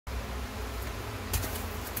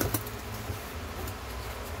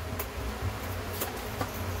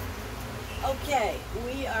Okay,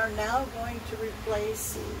 we are now going to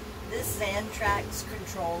replace this Xantrex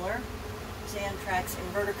controller, Xantrex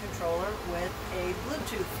Inverter controller, with a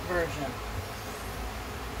Bluetooth version.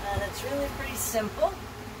 And it's really pretty simple.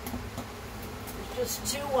 There's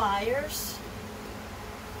just two wires,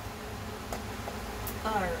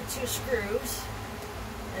 or two screws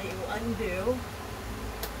that you undo.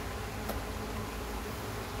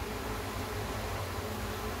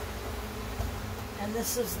 And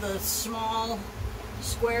this is the small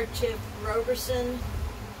square tip Robertson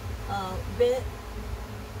bit.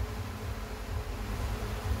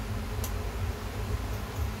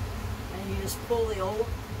 And you just pull the old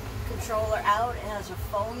controller out. It has a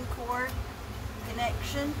phone cord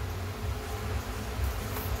connection.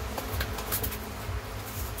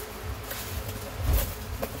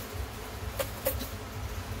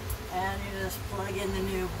 And you just plug in the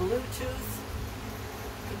new Bluetooth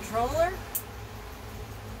controller.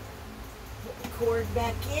 Put the cord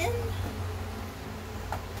back in.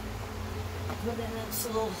 Put in its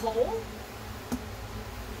little hole.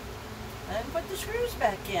 And put the screws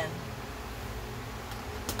back in.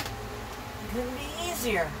 It couldn't be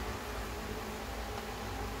easier.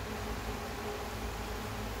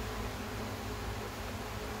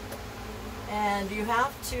 And you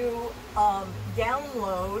have to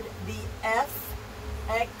download the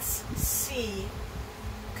FXC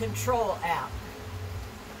control app.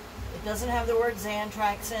 It doesn't have the word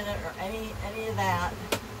Xantrex in it or any of that.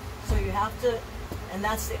 So you have to, and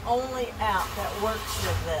that's the only app that works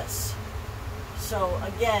with this. So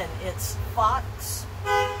again, it's Fox,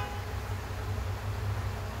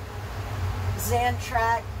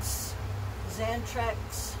 Xantrex,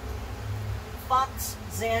 Fox,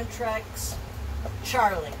 Xantrex,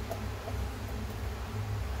 Charlie.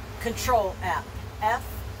 Control app.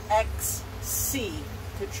 FXC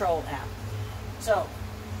control app. So,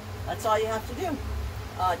 that's all you have to do.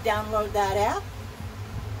 Download that app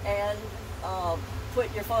and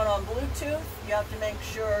put your phone on Bluetooth. You have to make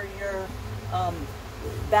sure your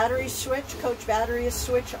battery switch, coach battery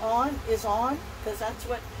switch is on, because that's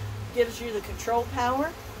what gives you the control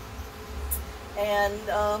power. And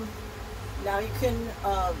now you can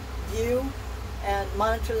view and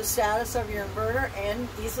monitor the status of your inverter and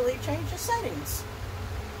easily change the settings.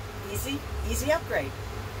 Easy upgrade.